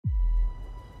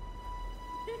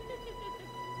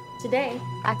Today,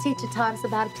 our teacher taught us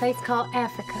about a place called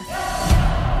Africa.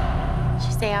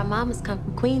 She say our mamas come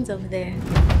from Queens over there.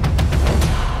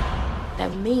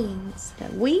 That means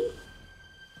that we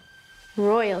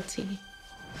royalty.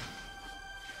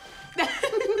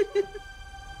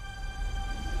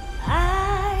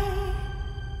 I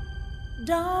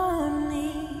don't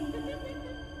need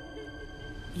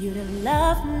you to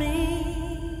love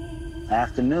me.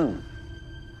 Afternoon,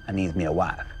 I needs me a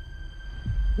wife.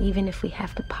 Even if we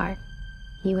have to part,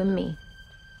 you and me,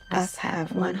 us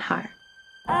have one heart.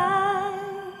 I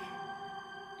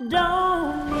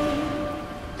don't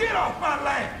need Get off my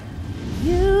land!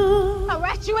 you. I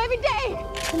rat you every day!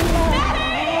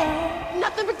 Daddy!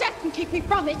 Nothing but death can keep me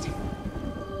from it.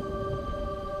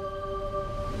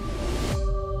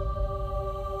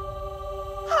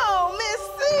 Oh, Miss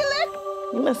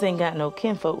Seeley. You must ain't got no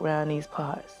kinfolk around these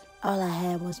parts. All I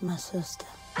had was my sister.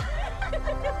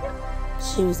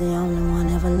 She was the only one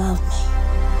ever loved me.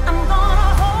 I'm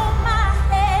gonna hold my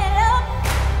head up.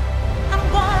 I'm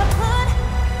gonna put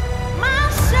my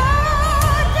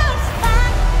shoulders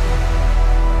back.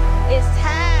 It's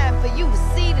time for you to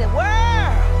see the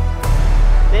world.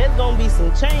 There's gonna be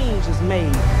some changes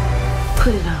made.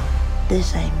 Put it on.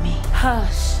 This ain't me.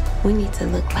 Hush. We need to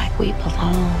look like we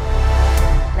belong.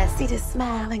 Let's see this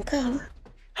smile and color.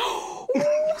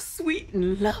 You sweet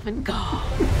and loving God.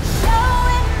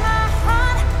 Showing my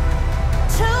heart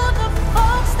to the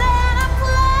folks that I'm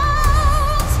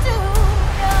close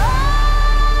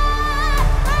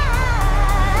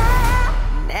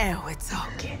to. Now we're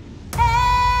talking.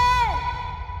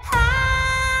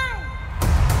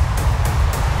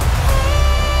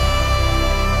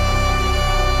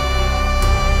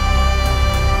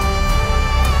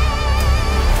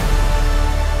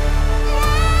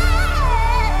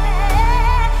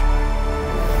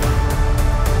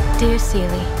 Dear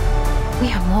Seeley,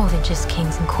 we are more than just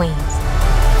kings and queens.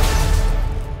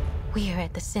 We are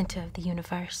at the center of the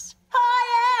universe. Oh,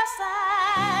 yes,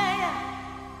 I am.